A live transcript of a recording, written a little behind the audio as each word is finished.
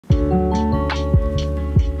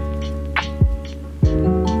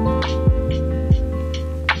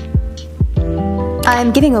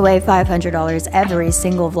I'm giving away $500 every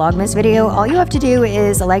single Vlogmas video. All you have to do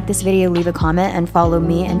is like this video, leave a comment, and follow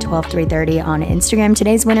me and 12330 on Instagram.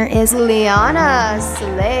 Today's winner is Liana.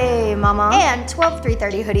 Slay, mama. And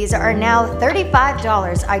 12330 hoodies are now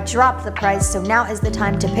 $35. I dropped the price, so now is the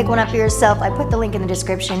time to pick one up for yourself. I put the link in the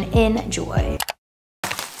description. Enjoy.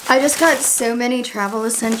 I just got so many travel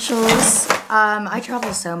essentials. I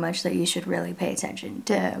travel so much that you should really pay attention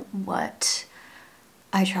to what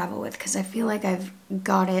I travel with, because I feel like I've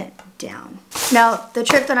got it down. Now, the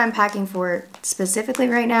trip that I'm packing for specifically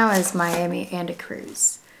right now is Miami and a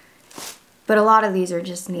cruise. But a lot of these are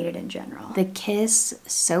just needed in general. The Kiss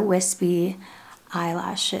So Wispy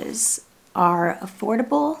eyelashes are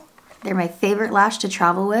affordable. They're my favorite lash to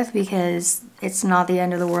travel with because it's not the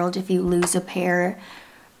end of the world if you lose a pair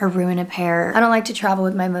or ruin a pair. I don't like to travel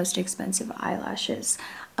with my most expensive eyelashes.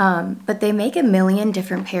 But they make a million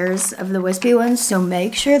different pairs of the wispy ones, so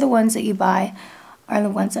make sure the ones that you buy are the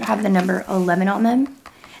ones that have the number 11 on them.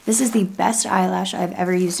 This is the best eyelash I've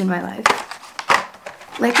ever used in my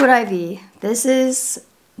life. Liquid IV. This is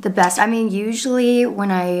the best. I mean, usually when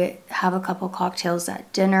I have a couple cocktails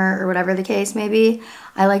at dinner or whatever the case may be,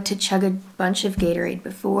 I like to chug a bunch of Gatorade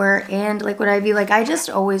before, and Liquid IV, like, I just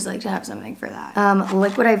always like to have something for that.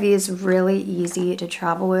 Liquid IV is really easy to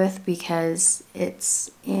travel with because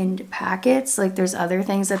it's in packets. Like, there's other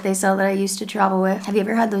things that they sell that I used to travel with. Have you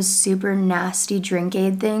ever had those super nasty drink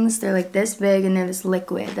aid things? They're like this big and they're this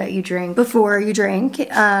liquid that you drink before you drink.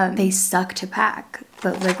 They suck to pack.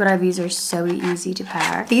 But Liquid IVs are so easy to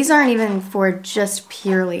pack. These aren't even for just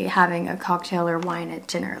purely having a cocktail or wine at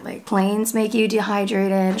dinner. Like, planes make you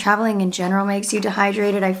dehydrated. Traveling in general makes you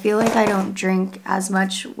dehydrated. I feel like I don't drink as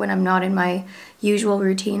much when I'm not in my usual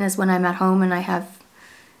routine as when I'm at home and I have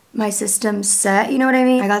my system set, you know what I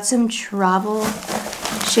mean? I got some travel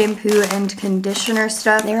shampoo and conditioner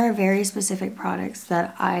stuff. There are very specific products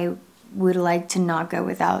that I would like to not go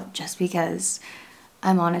without just because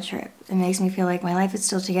I'm on a trip. It makes me feel like my life is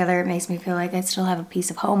still together. It makes me feel like I still have a piece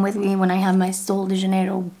of home with me when I have my Sol de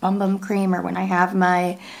Janeiro Bum Bum Cream or when I have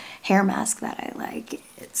my hair mask that I like.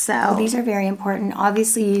 So these are very important.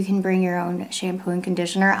 Obviously, you can bring your own shampoo and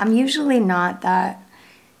conditioner. I'm usually not that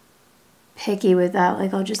picky with that.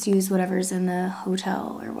 Like, I'll just use whatever's in the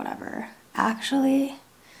hotel or whatever. Actually,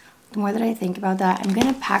 the more that I think about that, I'm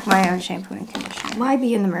gonna pack my own shampoo and conditioner. Why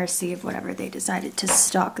be in the mercy of whatever they decided to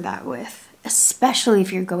stock that with? Especially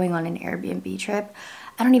if you're going on an Airbnb trip.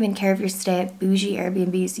 I don't even care if you're staying at bougie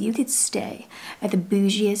Airbnbs. You could stay at the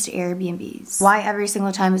bougiest Airbnbs. Why every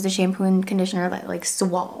single time is the shampoo and conditioner like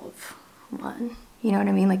Suave one? You know what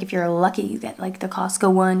I mean? Like, if you're lucky, you get like the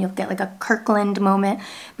Costco one. You'll get like a Kirkland moment.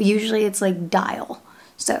 But usually it's like Dial.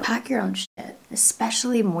 So pack your own shit.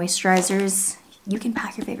 Especially moisturizers. You can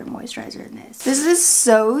pack your favorite moisturizer in this. This is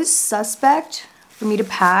so suspect for me to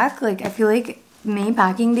pack. Like, I feel like me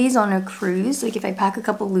packing these on a cruise, like if I pack a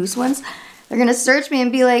couple loose ones, they're gonna search me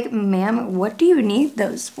and be like, ma'am, what do you need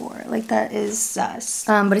those for? Like, that is sus.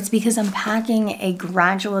 But it's because I'm packing a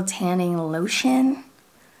gradual tanning lotion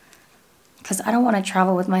because I don't want to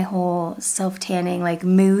travel with my whole self-tanning like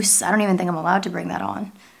mousse. I don't even think I'm allowed to bring that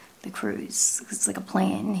on the cruise. It's like a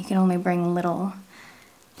plane. You can only bring little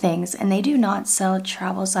things, and they do not sell a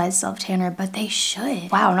travel size self-tanner, but they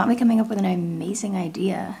should. Wow, not me coming up with an amazing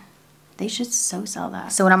idea. They should so sell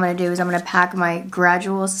that. So what I'm gonna do is I'm gonna pack my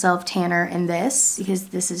gradual self-tanner in this, because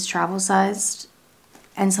this is travel sized,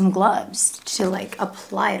 and some gloves to like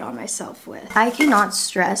apply it on myself with. I cannot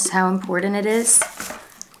stress how important it is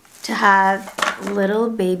to have little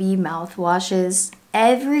baby mouthwashes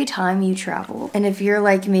every time you travel. And if you're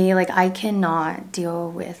like me, like, I cannot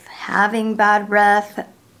deal with having bad breath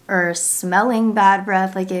or smelling bad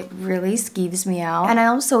breath. Like, it really skeeves me out. And I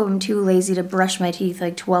also am too lazy to brush my teeth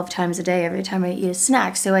like 12 times a day every time I eat a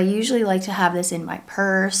snack. So I usually like to have this in my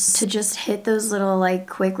purse to just hit those little like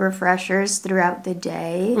quick refreshers throughout the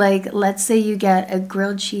day. Like, let's say you get a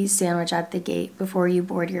grilled cheese sandwich at the gate before you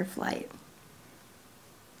board your flight.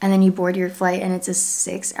 And then you board your flight and it's a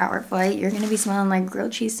 6-hour flight. You're gonna be smelling like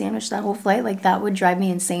grilled cheese sandwich that whole flight. Like, that would drive me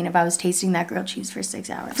insane if I was tasting that grilled cheese for 6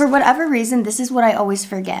 hours. For whatever reason, this is what I always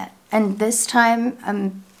forget. And this time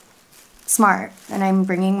I'm smart and I'm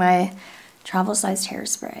bringing my travel-sized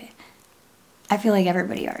hairspray. I feel like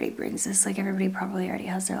everybody already brings this. Like, everybody probably already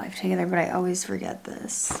has their life together, but I always forget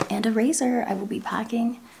this. And a razor. I will be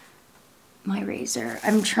packing my razor.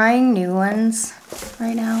 I'm trying new ones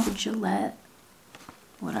right now. Gillette.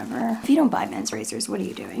 Whatever. If you don't buy men's razors, what are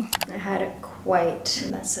you doing? I had a quite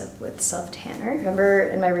mess up with self-tanner. Remember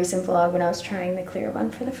in my recent vlog when I was trying the clear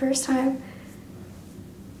one for the first time?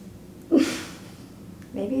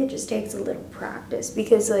 Maybe it just takes a little practice,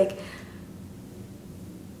 because like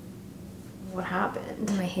what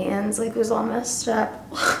happened. My hands like was all messed up.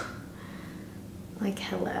 Like,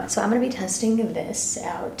 hello. So I'm gonna be testing this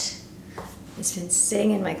out. It's been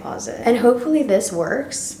sitting in my closet. And hopefully this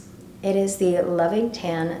works. It is the Loving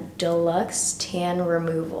Tan Deluxe Tan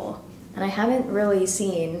Removal. And I haven't really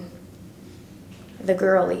seen the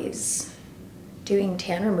girlies doing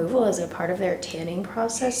tan removal as a part of their tanning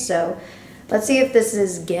process. So let's see if this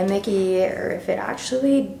is gimmicky or if it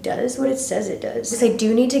actually does what it says it does. Because I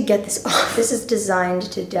do need to get this off. This is designed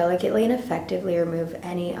to delicately and effectively remove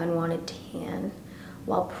any unwanted tan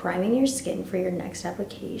while priming your skin for your next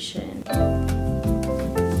application.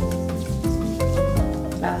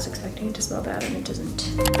 I was expecting it to smell bad and it doesn't.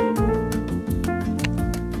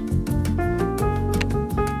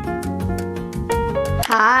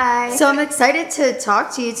 Hi. So I'm excited to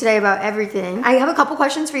talk to you today about everything. I have a couple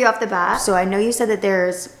questions for you off the bat. So I know you said that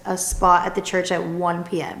there's a spot at the church at 1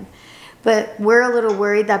 p.m. But we're a little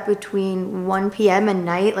worried that between 1 p.m. and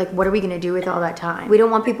night, like what are we gonna do with all that time? We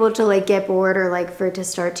don't want people to like get bored or like for it to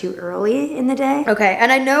start too early in the day. Okay,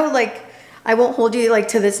 and I know like, I won't hold you like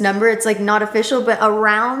to this number, it's like not official, but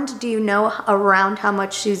around, do you know around how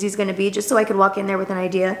much Susie's gonna be? Just so I could walk in there with an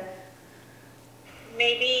idea.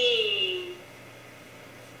 Maybe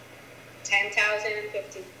 10,000,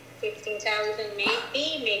 15,000,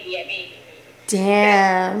 maybe.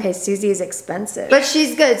 Damn. Okay, Susie is expensive. But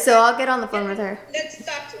she's good, so I'll get on the phone with her. Let's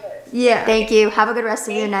talk to her. Yeah. Thank you. Have a good rest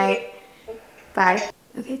of your night. Bye.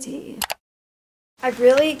 Okay, tea. I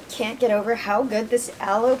really can't get over how good this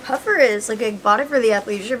aloe puffer is. Like, I bought it for the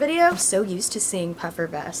athleisure video. I'm so used to seeing puffer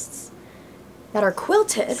vests that are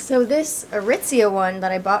quilted. So this Aritzia one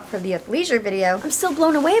that I bought for the athleisure video, I'm still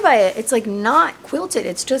blown away by it. It's like not quilted,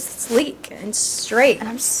 it's just sleek and straight. And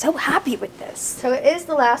I'm so happy with this. So it is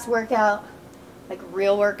the last workout, like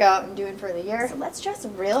real workout I'm doing for the year. So let's dress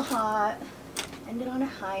real hot, end it on a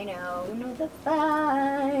high note. You know the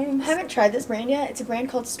vibes. I haven't tried this brand yet. It's a brand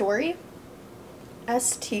called Story.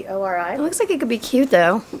 S-T-O-R-I. It looks like it could be cute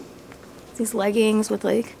though. These leggings with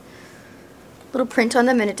like little print on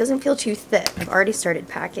them and it doesn't feel too thick. I've already started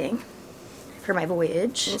packing for my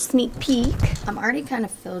voyage. A sneak peek. I'm already kind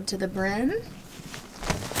of filled to the brim.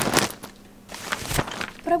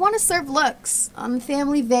 But I want to serve looks on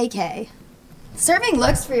family vacay. Serving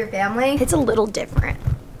looks for your family, it's a little different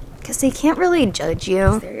because they can't really judge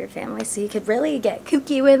you. They're your family, so you could really get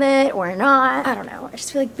kooky with it or not. I don't know. I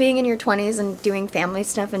just feel like being in your 20s and doing family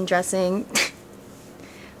stuff and dressing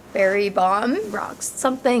very bomb rocks.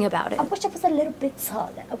 Something about it. I wish I was a little bit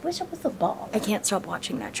taller. I wish I was a ball. I can't stop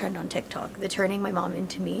watching that trend on TikTok. The turning my mom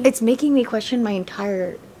into me. It's making me question my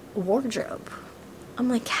entire wardrobe. I'm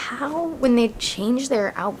like, how, when they change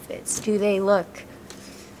their outfits, do they look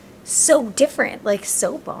so different, like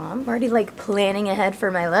so bomb? I'm already like planning ahead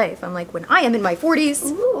for my life. I'm like, when I am in my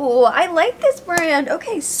 40s, ooh, I like this brand.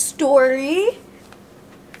 Okay, Story.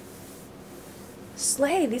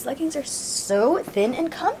 Slay, these leggings are so thin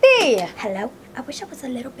and comfy. Hello, I wish I was a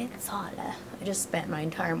little bit taller. I just spent my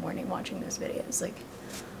entire morning watching those videos. Like,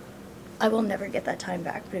 I will never get that time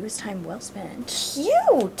back, but it was time well spent.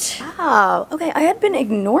 Cute. Wow. Okay, I had been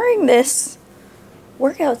ignoring this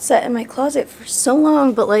workout set in my closet for so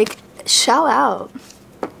long, but like, shout out.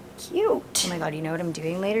 Cute. Oh my God, you know what I'm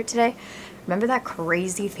doing later today? Remember that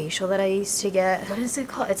crazy facial that I used to get? What is it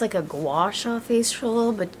called? It's like a gua sha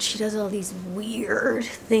facial, but she does all these weird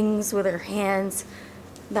things with her hands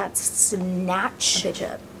that snatch a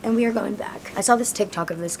bitch up. And we are going back. I saw this TikTok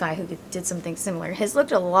of this guy who did something similar. His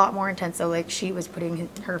looked a lot more intense though, like she was putting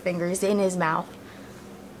her fingers in his mouth.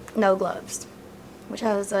 No gloves. Which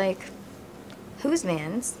I was like, whose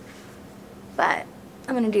man's? But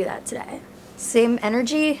I'm gonna do that today. Same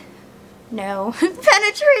energy? No.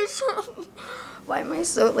 Penetration. Why am I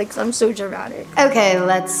so, like, I'm so dramatic. Okay,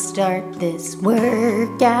 let's start this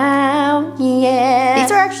workout, yeah.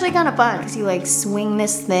 These are actually kind of fun because you like swing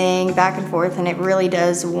this thing back and forth and it really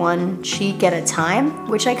does one cheek at a time,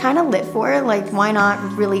 which I kind of live for. Like, why not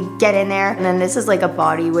really get in there? And then this is like a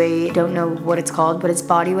body weight. Don't know what it's called, but it's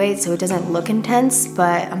body weight, so it doesn't look intense,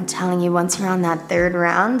 but I'm telling you, once you're on that third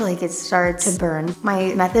round, like it starts to burn.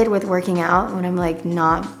 My method with working out when I'm like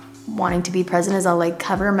not wanting to be present is I'll like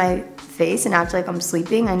cover my face and act like I'm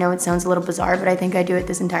sleeping. I know it sounds a little bizarre, but I think I do it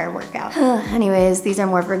this entire workout. Anyways, these are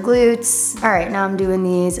more for glutes. All right, now I'm doing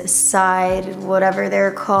these side, whatever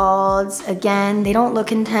they're called. Again, they don't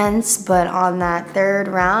look intense, but on that third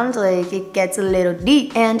round, like it gets a little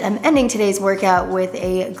deep. And I'm ending today's workout with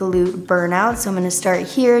a glute burnout. So I'm gonna start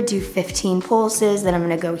here, do 15 pulses, then I'm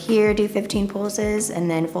gonna go here, do 15 pulses,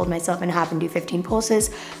 and then fold myself in half and do 15 pulses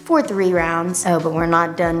for 3 rounds. Oh, but we're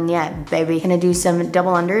not done yet, baby. Gonna do some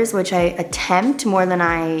double unders, which I I attempt more than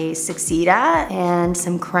I succeed at, and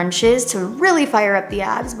some crunches to really fire up the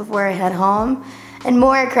abs before I head home, and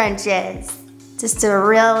more crunches just to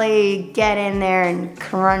really get in there and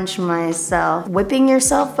crunch myself. Whipping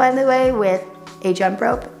yourself, by the way, with a jump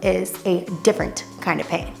rope is a different kind of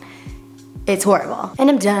pain. It's horrible. And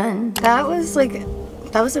I'm done. That was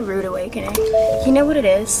a rude awakening. You know what it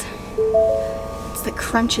is? It's the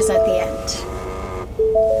crunches at the end.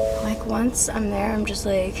 Like once I'm there, I'm just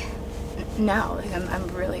like, no, like I'm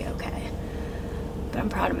really okay. But I'm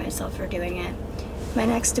proud of myself for doing it. My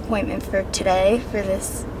next appointment for today, for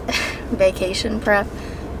this vacation prep,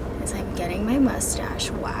 is I'm getting my mustache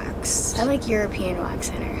waxed. I like European Wax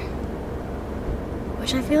Center,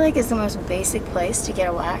 which I feel like is the most basic place to get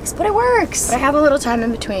a wax, but it works. But I have a little time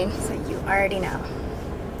in between, so you already know.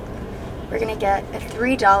 We're gonna get a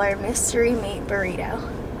 $3 mystery meat burrito.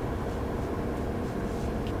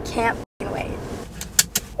 Can't wait.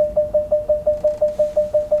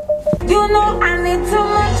 You know I need too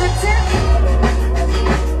much attention.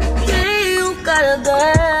 Yeah, you got a girl.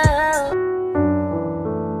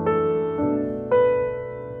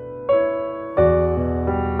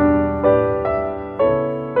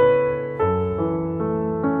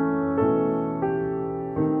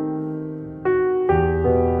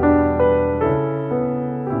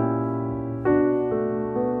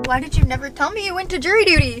 Why did you never tell me you went to jury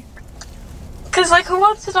duty? Cause like, who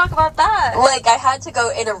wants to talk about that? Like, I had to go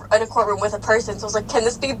in a courtroom with a person, so I was like, can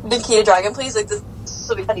this be Nikita Dragon, please? Like, this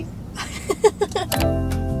will be funny.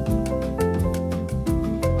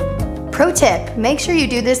 Pro tip, make sure you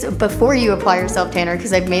do this before you apply your self-tanner,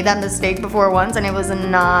 because I've made that mistake before once and it was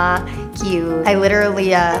not cute. I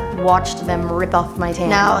literally watched them rip off my tan.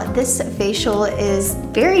 Now, this facial is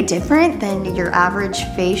very different than your average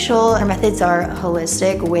facial. Our methods are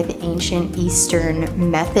holistic with ancient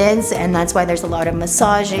Eastern methods, and that's why there's a lot of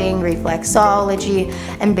massaging, reflexology,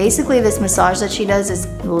 and basically this massage that she does is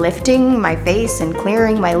lifting my face and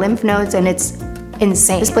clearing my lymph nodes, and it's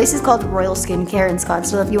insane. This place is called Royal Skincare in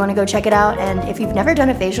Scottsdale if you want to go check it out, and if you've never done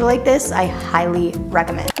a facial like this, I highly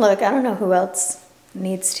recommend. Look, I don't know who else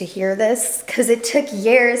needs to hear this, because it took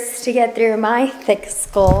years to get through my thick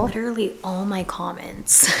skull. Literally all my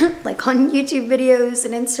comments, like on YouTube videos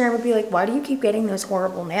and Instagram, would be like, why do you keep getting those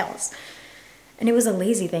horrible nails? And it was a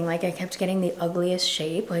lazy thing, like I kept getting the ugliest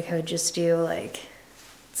shape, like I would just do like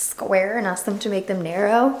square and ask them to make them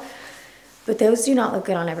narrow. But those do not look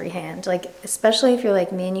good on every hand, like especially if you're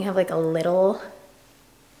like me and you have like a little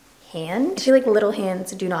hand. I feel like little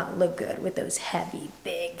hands do not look good with those heavy,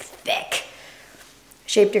 big, thick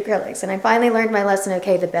shaped acrylics. And I finally learned my lesson.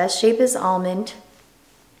 Okay, the best shape is almond,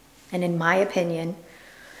 and in my opinion,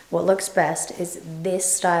 what looks best is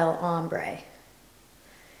this style ombre.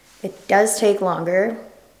 It does take longer.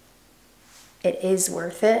 It is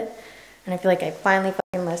worth it. And I feel like I finally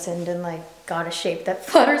fucking listened and like got a shape that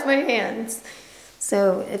flutters my hands.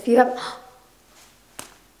 So if you have,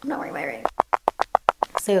 I'm not wearing my ring.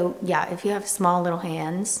 So yeah, if you have small little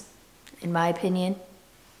hands, in my opinion,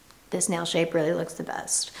 this nail shape really looks the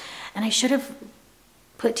best. And I should have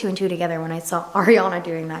put 2 and 2 together when I saw Ariana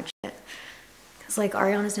doing that shit. Cause like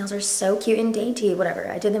Ariana's nails are so cute and dainty, whatever.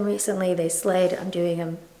 I did them recently, they slayed. I'm doing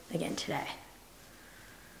them again today.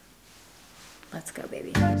 Let's go,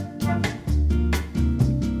 baby.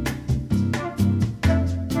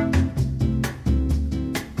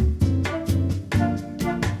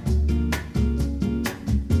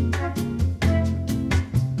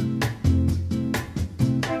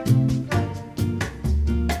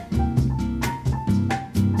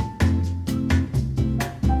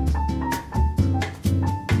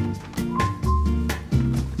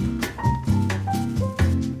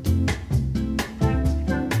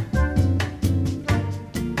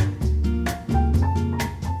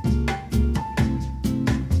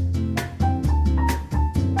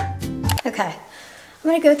 Okay, I'm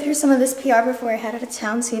gonna go through some of this PR before I head out of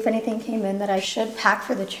town, see if anything came in that I should pack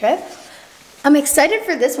for the trip. I'm excited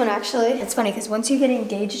for this one, actually. It's funny, because once you get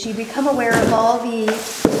engaged, you become aware of all the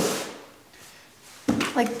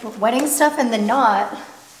like wedding stuff, and the knot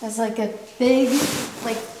is like a big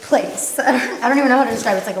like place. I don't even know how to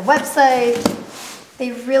describe it. It's like a website.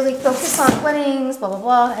 They really focus on weddings, blah, blah,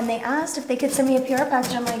 blah. And they asked if they could send me a PR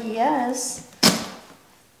package. I'm like, yes.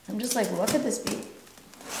 I'm just like, what could this be?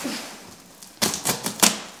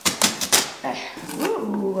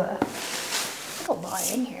 Ooh, there's a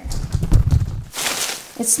lot in here.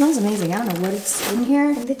 It smells amazing. I don't know what it's in here.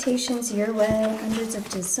 Invitations your way, hundreds of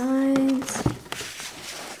designs.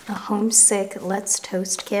 A Homesick Let's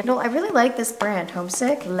Toast candle. I really like this brand,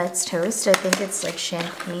 Homesick Let's Toast. I think it's like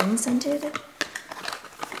champagne scented.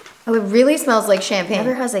 Oh, it really smells like champagne.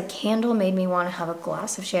 Whoever has a candle made me want to have a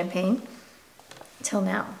glass of champagne. Till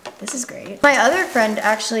now. This is great. My other friend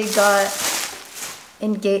actually got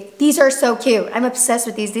engaged. These are so cute. I'm obsessed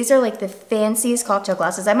with these. These are like the fanciest cocktail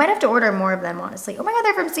glasses. I might have to order more of them, honestly. Oh my god,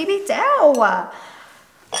 they're from CB Dow.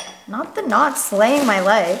 Not the knot slaying my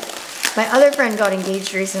life. My other friend got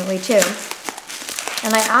engaged recently too.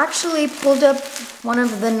 And I actually pulled up one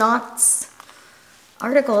of the knots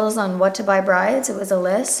articles on what to buy brides. It was a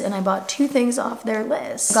list, and I bought 2 things off their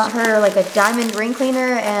list. Got her like a diamond ring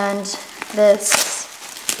cleaner and this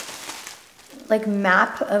like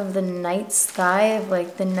map of the night sky of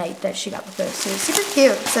like the night that she got proposed to. Super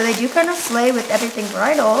cute. So they do kind of slay with everything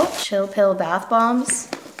bridal. Chill pill bath bombs.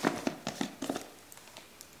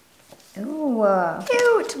 Ooh,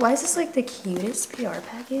 cute. Why is this like the cutest PR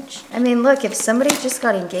package? I mean, look, if somebody just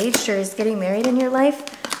got engaged or is getting married in your life,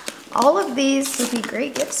 all of these would be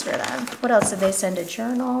great gifts for them. What else did they send? A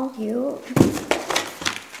journal. Cute.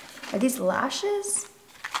 Are these lashes?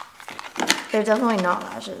 They're definitely not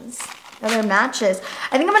lashes. Oh, they're matches.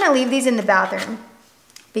 I think I'm gonna leave these in the bathroom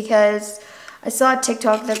because I saw a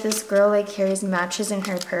TikTok that this girl like carries matches in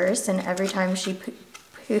her purse, and every time she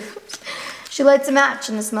poops, she lights a match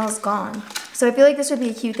and the smell's gone. So I feel like this would be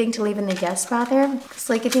a cute thing to leave in the guest bathroom. It's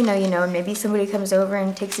like if you know, and maybe somebody comes over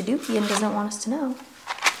and takes a dookie and doesn't want us to know.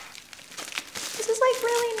 This is like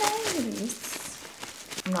really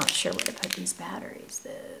nice. I'm not sure where to put these batteries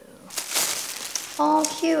though. Oh,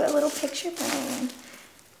 cute, a little picture frame.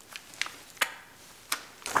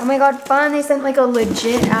 Oh my god, fun. They sent like a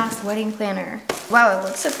legit ass wedding planner. Wow, it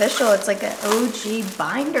looks official. It's like an OG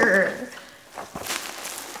binder.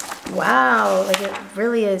 Wow, like it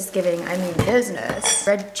really is giving, I mean, business.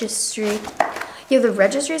 Registry. Yeah, the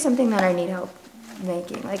registry is something that I need help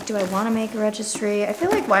making. Like, do I want to make a registry? I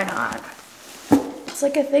feel like why not? It's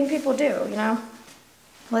like a thing people do, you know?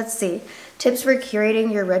 Let's see. Tips for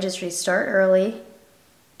curating your registry. Start early.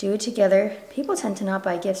 Do it together. People tend to not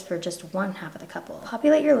buy gifts for just one half of the couple.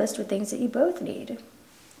 Populate your list with things that you both need.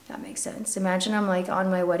 That makes sense. Imagine I'm like on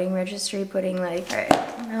my wedding registry putting like, all right,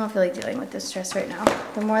 I don't feel like dealing with this stress right now.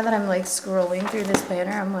 The more that I'm like scrolling through this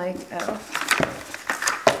planner, I'm like, oh,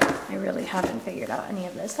 I really haven't figured out any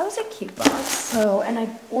of this. That was a cute box. Oh, and I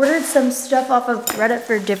ordered some stuff off of Reddit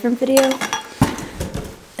for a different video.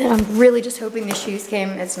 And I'm really just hoping the shoes came.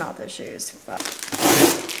 It's not the shoes, but.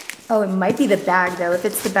 Oh, it might be the bag though. If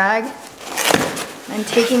it's the bag, I'm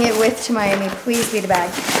taking it with to Miami. Please be the bag.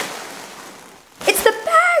 It's the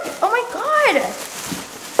bag! Oh my god!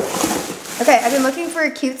 Okay, I've been looking for a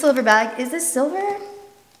cute silver bag. Is this silver?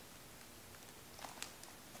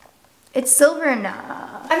 It's silver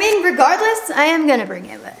now. I mean, regardless, I am gonna bring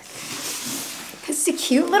it back. Cause it's a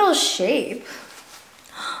cute little shape.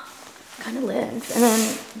 Kind of live. And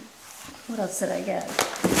then, what else did I get?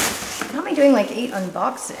 Got me doing like 8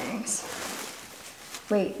 unboxings.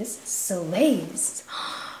 Wait, this is Soleil's.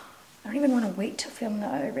 I don't even want to wait to film the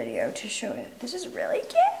other video to show it. This is really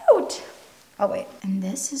cute. Oh wait, and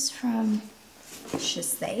this is from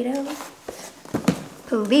Shiseido.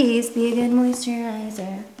 Please be a good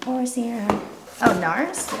moisturizer or serum. Oh,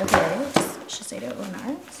 NARS? Okay, Shiseido or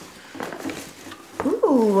NARS.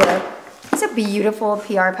 Ooh, it's a beautiful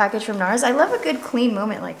PR package from NARS. I love a good clean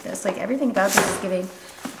moment like this. Like everything about this is giving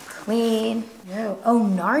clean. Oh,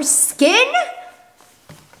 NARS Skin?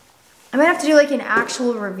 I might have to do like an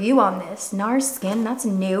actual review on this. NARS Skin, that's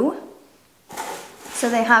new. So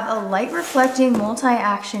they have a light reflecting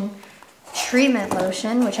multi-action treatment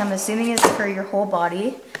lotion, which I'm assuming is for your whole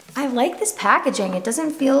body. I like this packaging. It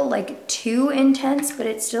doesn't feel like too intense, but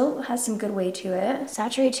it still has some good weight to it.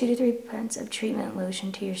 Saturate 2 to 3 pence of treatment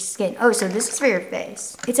lotion to your skin. Oh, so this is for your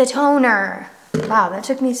face. It's a toner. Wow, that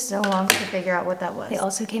took me so long to figure out what that was. They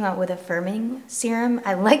also came out with a firming serum.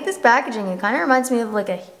 I like this packaging. It kind of reminds me of like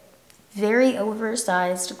a very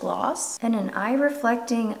oversized gloss, and an eye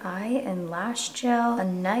reflecting eye and lash gel, a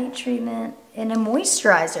night treatment, and a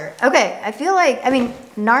moisturizer. Okay, I feel like, I mean,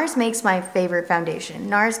 NARS makes my favorite foundation.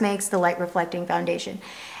 NARS makes the light reflecting foundation.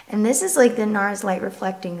 And this is like the NARS light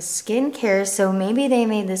reflecting skincare, so maybe they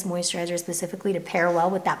made this moisturizer specifically to pair well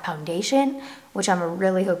with that foundation, which I'm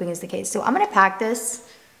really hoping is the case. So I'm gonna pack this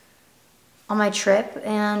on my trip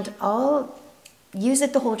and I'll use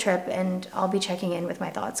it the whole trip, and I'll be checking in with my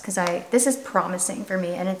thoughts because this is promising for me,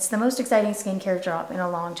 and it's the most exciting skincare drop in a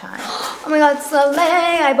long time. Oh my god, Soleil!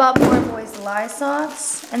 I bought more Boys Lie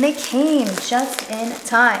socks, and they came just in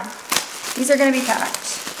time. These are gonna be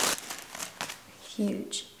packed.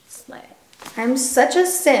 Huge slay. I'm such a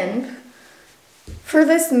simp for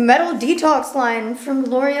this metal detox line from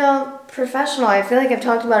L'Oreal Professional. I feel like I've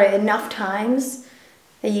talked about it enough times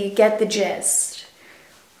that you get the gist.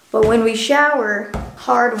 But when we shower,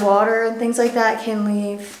 hard water and things like that can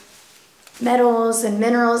leave metals and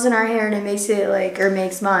minerals in our hair, and it makes it like, or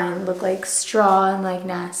makes mine look like straw and like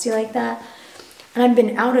nasty like that. And I've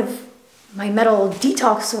been out of my metal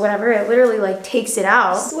detox or whatever. It literally like takes it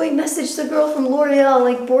out. So I messaged the girl from L'Oreal,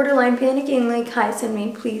 like borderline panicking, like, hi, send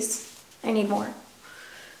me, please. I need more.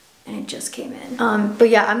 And it just came in. But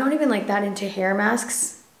yeah, I'm not even like that into hair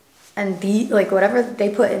masks. And the, like whatever they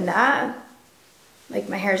put in that, like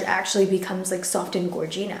my hair actually becomes like soft and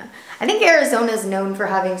Gorgina. I think Arizona is known for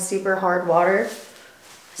having super hard water.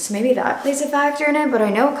 So maybe that plays a factor in it, but I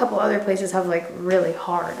know a couple other places have like really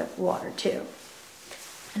hard water too.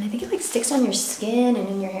 And I think it like sticks on your skin and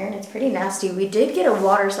in your hair and it's pretty nasty. We did get a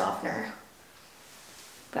water softener,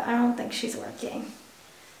 but I don't think she's working.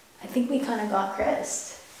 I think we kind of got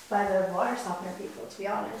Chris by the water softener people, to be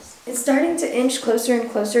honest. It's starting to inch closer and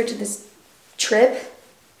closer to this trip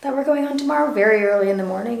that we're going on tomorrow, very early in the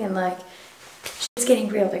morning, and like, it's getting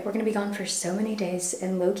real. Like, we're gonna be gone for so many days,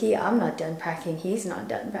 and low-key, I'm not done packing, he's not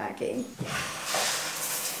done packing.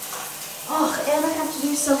 Oh, and I have to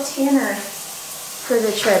do self-tanner for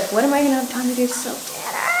the trip. When am I gonna have time to do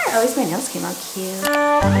self-tanner? At least my nails came out cute.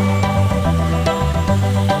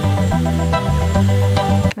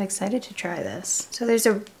 I'm excited to try this. So there's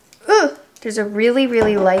a really,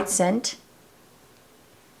 really light scent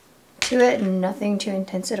to it, and nothing too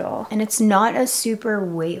intense at all. And it's not a super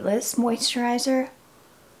weightless moisturizer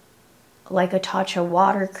like a Tatcha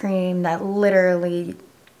water cream that literally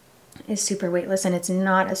is super weightless, and it's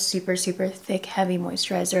not a super, super thick, heavy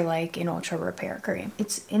moisturizer like an Ultra Repair cream.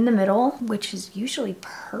 It's in the middle, which is usually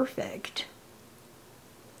perfect,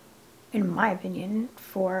 in my opinion,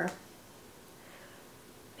 for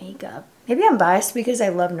makeup. Maybe I'm biased because I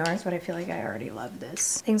love NARS, but I feel like I already love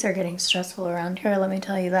this. Things are getting stressful around here, let me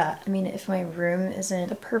tell you that. I mean, if my room isn't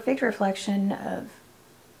the perfect reflection of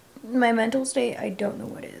my mental state, I don't know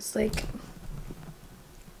what is. Like,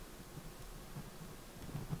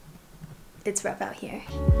 it's rough out here.